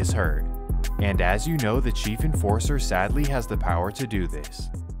Quantavius Hurd. And as you know, the Chief Enforcer sadly has the power to do this.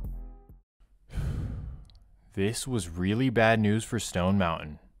 This was really bad news for Stone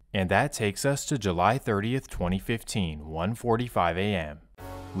Mountain. And that takes us to July 30th, 2015, 1:45 a.m.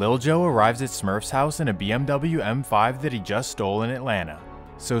 Lil Joe arrives at Smurf's house in a BMW M5 that he just stole in Atlanta.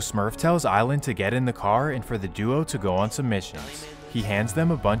 So Smurf tells Island to get in the car and for the duo to go on some missions. He hands them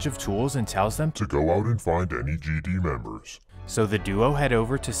a bunch of tools and tells them to go out and find any GD members. So the duo head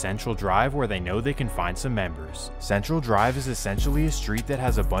over to Central Drive where they know they can find some members. Central Drive is essentially a street that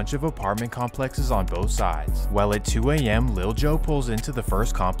has a bunch of apartment complexes on both sides. Well, at 2 a.m, Lil Joe pulls into the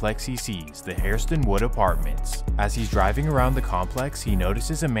first complex he sees, the Hairston Wood Apartments. As he's driving around the complex, he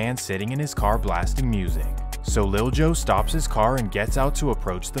notices a man sitting in his car blasting music. So Lil Joe stops his car and gets out to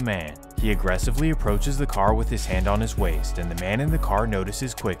approach the man. He aggressively approaches the car with his hand on his waist, and the man in the car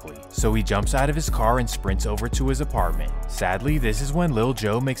notices quickly. So he jumps out of his car and sprints over to his apartment. Sadly, this is when Lil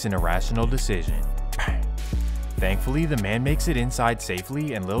Joe makes an irrational decision. Thankfully, the man makes it inside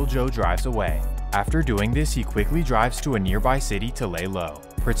safely and Lil Joe drives away. After doing this, he quickly drives to a nearby city to lay low.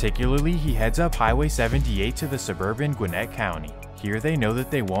 Particularly, he heads up Highway 78 to the suburban Gwinnett County. Here they know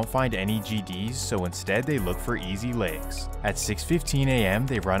that they won't find any GDs, so instead they look for easy licks. At 6:15 a.m.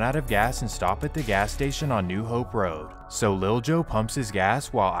 they run out of gas and stop at the gas station on New Hope Road. So Lil Joe pumps his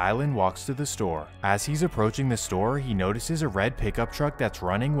gas while Island walks to the store. As he's approaching the store, he notices a red pickup truck that's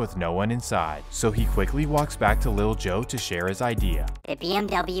running with no one inside. So he quickly walks back to Lil Joe to share his idea. The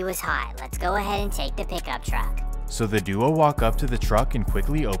BMW is hot. Let's go ahead and take the pickup truck. So the duo walk up to the truck and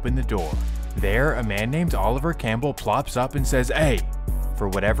quickly open the door. There, a man named Oliver Campbell plops up and says, "Hey!" For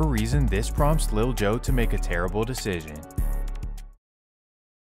whatever reason, this prompts Lil Joe to make a terrible decision.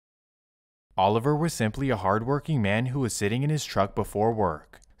 Oliver was simply a hardworking man who was sitting in his truck before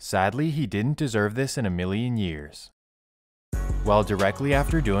work. Sadly, he didn't deserve this in a million years. Well, directly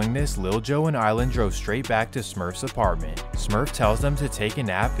after doing this, Lil Joe and Island drove straight back to Smurf's apartment. Smurf tells them to take a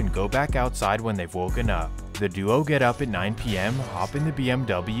nap and go back outside when they've woken up. The duo get up at 9 p.m., hop in the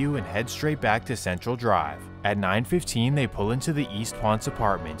BMW, and head straight back to Central Drive. At 9:15, they pull into the East Ponce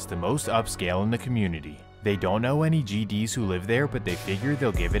Apartments, the most upscale in the community. They don't know any GDs who live there, but they figure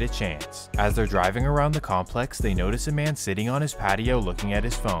they'll give it a chance. As they're driving around the complex, they notice a man sitting on his patio looking at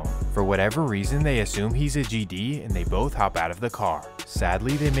his phone. For whatever reason, they assume he's a GD, and they both hop out of the car.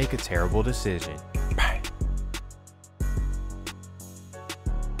 Sadly, they make a terrible decision.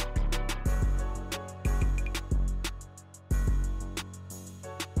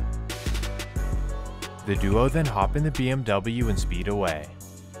 The duo then hop in the BMW and speed away.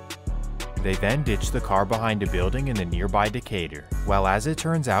 They then ditch the car behind a building in the nearby Decatur. Well, as it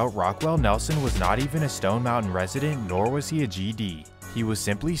turns out, Rockwell Nelson was not even a Stone Mountain resident, nor was he a GD. He was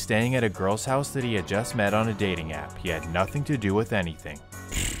simply staying at a girl's house that he had just met on a dating app. He had nothing to do with anything.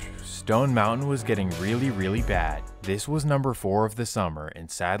 Stone Mountain was getting really bad. This was number 4 of the summer, and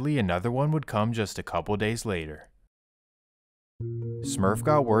sadly another one would come just a couple days later. Smurf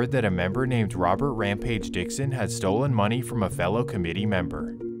got word that a member named Robert Rampage Dixon had stolen money from a fellow committee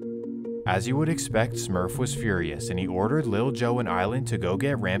member. As you would expect, Smurf was furious and he ordered Lil Joe and Island to go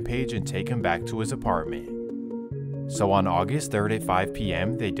get Rampage and take him back to his apartment. So on August 3rd at 5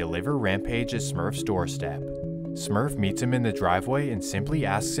 p.m., they deliver Rampage at Smurf's doorstep. Smurf meets him in the driveway and simply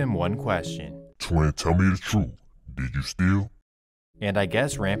asks him one question. Twin, tell me the truth. Did you steal? And I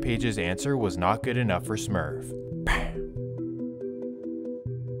guess Rampage's answer was not good enough for Smurf.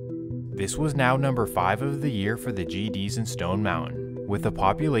 This was now number 5 of the year for the GDs in Stone Mountain. With a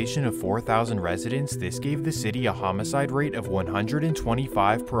population of 4,000 residents, this gave the city a homicide rate of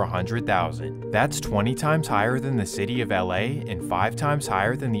 125 per 100,000. That's 20 times higher than the city of LA and 5 times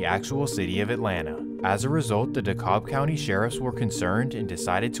higher than the actual city of Atlanta. As a result, the DeKalb County sheriffs were concerned and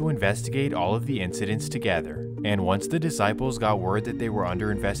decided to investigate all of the incidents together. And once the disciples got word that they were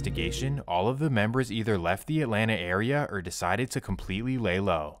under investigation, all of the members either left the Atlanta area or decided to completely lay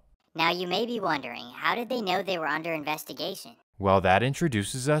low. Now you may be wondering, how did they know they were under investigation? Well, that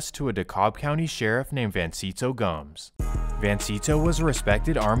introduces us to a DeKalb County sheriff named Vancito Gums. Vancito was a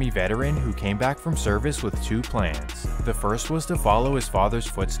respected Army veteran who came back from service with 2 plans. The first was to follow his father's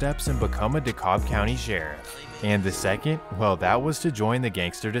footsteps and become a DeKalb County sheriff. And the second, well, that was to join the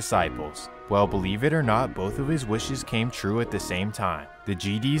Gangster Disciples. Well, believe it or not, both of his wishes came true at the same time. The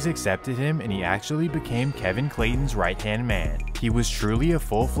GDs accepted him and he actually became Kevin Clayton's right-hand man. He was truly a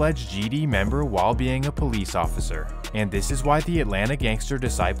full-fledged GD member while being a police officer. And this is why the Atlanta Gangster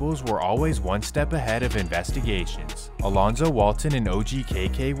Disciples were always one step ahead of investigations. Alonzo Walton and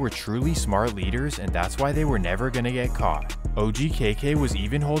OGKK were truly smart leaders, and that's why they were never gonna get caught. OGKK was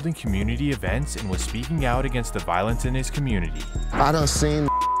even holding community events and was speaking out against the violence in his community. I done seen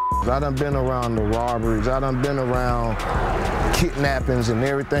I done been around the robberies, I done been around kidnappings and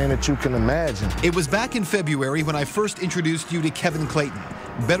everything that you can imagine. It was back in February when I first introduced you to Kevin Clayton,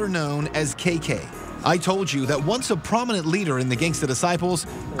 better known as KK. I told you that once a prominent leader in the Gangsta Disciples,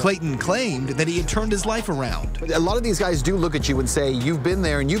 Clayton claimed that he had turned his life around. A lot of these guys do look at you and say, you've been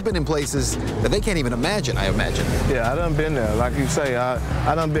there and you've been in places that they can't even imagine, I imagine. Yeah, I done been there. Like you say,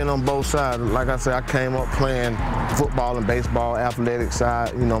 I done been on both sides. Like I said, I came up playing football and baseball, athletic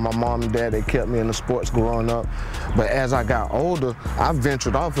side. You know, my mom and dad, they kept me in the sports growing up. But as I got older, I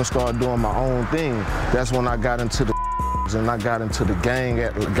ventured off and started doing my own thing. That's when I got into the and I got into the gang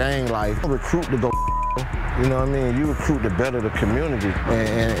life. I recruit to go. You know what I mean? You recruit to better the community.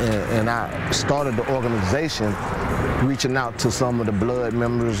 And I started the organization reaching out to some of the blood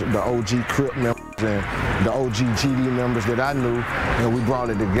members, the OG Crip members, and the OG GD members that I knew, and we brought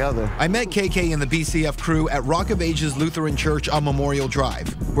it together. I met KK and the BCF crew at Rock of Ages Lutheran Church on Memorial Drive,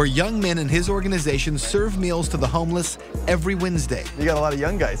 where young men in his organization serve meals to the homeless every Wednesday. You got a lot of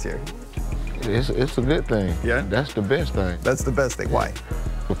young guys here. It's a good thing. Yeah? That's the best thing. That's the best thing. Why?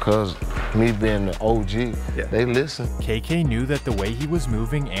 because me being the OG, they listen. KK knew that the way he was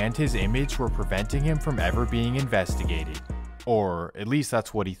moving and his image were preventing him from ever being investigated. Or at least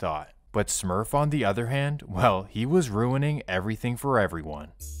that's what he thought. But Smurf, on the other hand, well, he was ruining everything for everyone.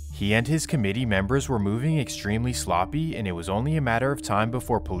 He and his committee members were moving extremely sloppy, and it was only a matter of time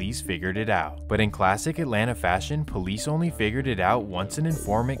before police figured it out. But in classic Atlanta fashion, police only figured it out once an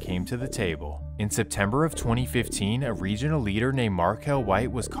informant came to the table. In September of 2015, a regional leader named Markel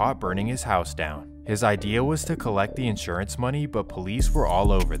White was caught burning his house down. His idea was to collect the insurance money, but police were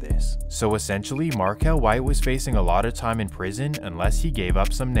all over this. So essentially, Markel White was facing a lot of time in prison unless he gave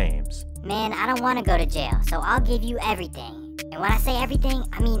up some names. Man, I don't want to go to jail, so I'll give you everything. And when I say everything,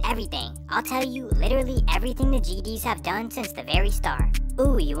 I mean everything. I'll tell you literally everything the GDs have done since the very start.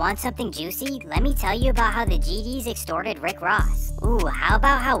 Ooh, you want something juicy? Let me tell you about how the GDs extorted Rick Ross. Ooh, how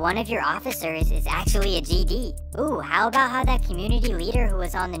about how one of your officers is actually a GD? Ooh, how about how that community leader who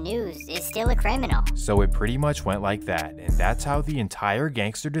was on the news is still a criminal? So it pretty much went like that, and that's how the entire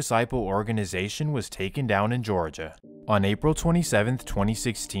Gangster Disciple organization was taken down in Georgia. On April 27,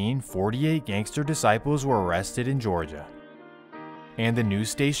 2016, 48 Gangster Disciples were arrested in Georgia. And the news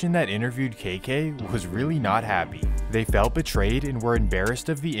station that interviewed KK was really not happy. They felt betrayed and were embarrassed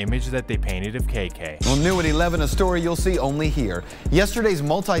of the image that they painted of KK. Well, new at 11, a story you'll see only here. Yesterday's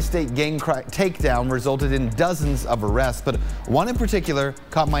multi-state gang takedown resulted in dozens of arrests, but one in particular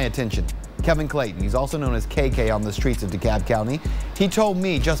caught my attention. Kevin Clayton, he's also known as KK on the streets of DeKalb County. He told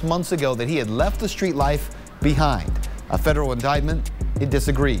me just months ago that he had left the street life behind. A federal indictment, it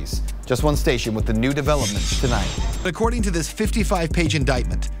disagrees. Just one station with the new developments tonight. According to this 55-page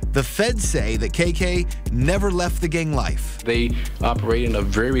indictment, the feds say that KK never left the gang life. They operate in a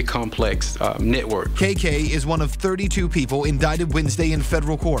very complex network. KK is one of 32 people indicted Wednesday in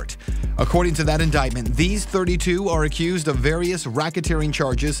federal court. According to that indictment, these 32 are accused of various racketeering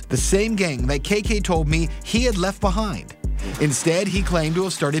charges, the same gang that KK told me he had left behind. Instead, he claimed to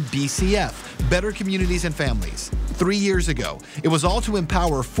have started BCF, Better Communities and Families, 3 years ago. It was all to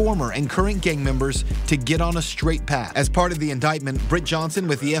empower former and current gang members to get on a straight path. As part of the indictment, Britt Johnson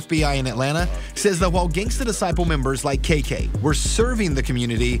with the FBI in Atlanta says that while Gangsta Disciple members like KK were serving the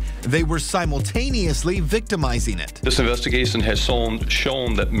community, they were simultaneously victimizing it. This investigation has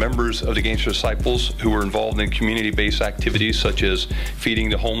shown that members of the Gangsta Disciples who were involved in community-based activities such as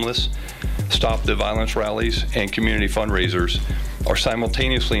feeding the homeless, Stop the Violence rallies, and community fundraisers are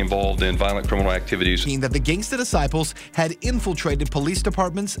simultaneously involved in violent criminal activities. That the Gangsta Disciples had infiltrated police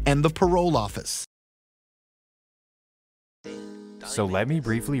departments and the parole office. So let me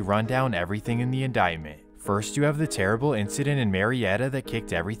briefly run down everything in the indictment. First, you have the terrible incident in Marietta that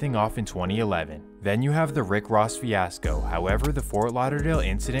kicked everything off in 2011. Then you have the Rick Ross fiasco. However, the Fort Lauderdale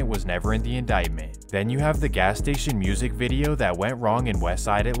incident was never in the indictment. Then you have the gas station music video that went wrong in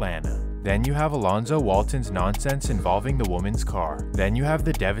Westside Atlanta. Then you have Alonzo Walton's nonsense involving the woman's car. Then you have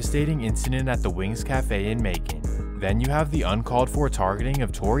the devastating incident at the Wings Cafe in Macon. Then you have the uncalled for targeting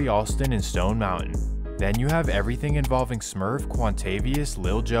of Tori Alston in Stone Mountain. Then you have everything involving Smurf, Quantavious,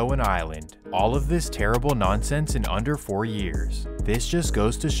 Lil Joe, and Island. All of this terrible nonsense in under 4 years. This just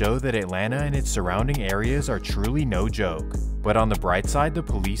goes to show that Atlanta and its surrounding areas are truly no joke. But on the bright side, the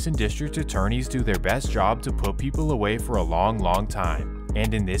police and district attorneys do their best job to put people away for a long time.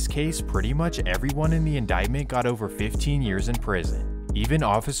 And in this case, pretty much everyone in the indictment got over 15 years in prison. Even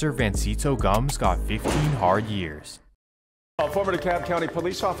Officer Vancito Gums got 15 hard years. A former DeKalb County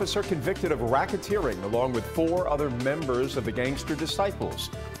police officer convicted of racketeering along with 4 other members of the Gangster Disciples.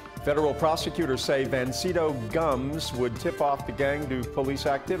 Federal prosecutors say Vancito Gums would tip off the gang to police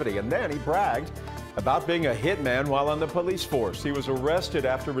activity, and then he bragged about being a hitman while on the police force. He was arrested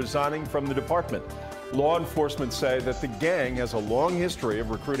after resigning from the department. Law enforcement say that the gang has a long history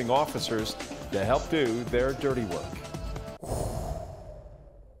of recruiting officers to help do their dirty work.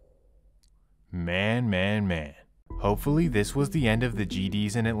 Man. Hopefully this was the end of the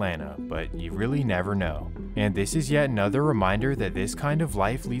GDs in Atlanta, but you really never know. And this is yet another reminder that this kind of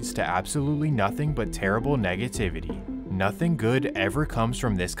life leads to absolutely nothing but terrible negativity. Nothing good ever comes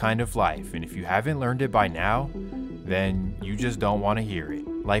from this kind of life, and if you haven't learned it by now, then you just don't want to hear it.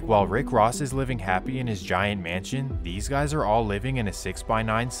 Like while Rick Ross is living happy in his giant mansion, these guys are all living in a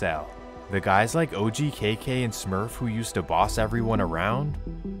 6x9 cell. The guys like OG, KK, and Smurf who used to boss everyone around,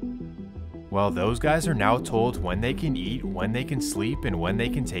 well, those guys are now told when they can eat, when they can sleep, and when they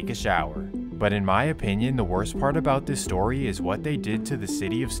can take a shower. But in my opinion, the worst part about this story is what they did to the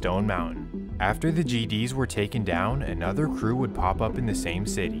city of Stone Mountain. After the GDs were taken down, another crew would pop up in the same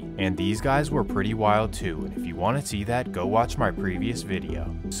city, and these guys were pretty wild too, and if you want to see that, go watch my previous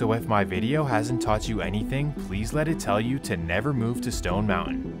video. So if my video hasn't taught you anything, please let it tell you to never move to Stone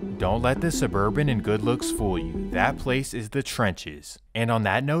Mountain. Don't let the suburban and good looks fool you, that place is the trenches. And on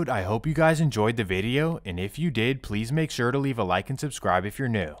that note, I hope you guys enjoyed the video, and if you did, please make sure to leave a like and subscribe if you're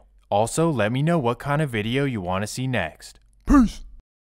new. Also, let me know what kind of video you want to see next. Peace.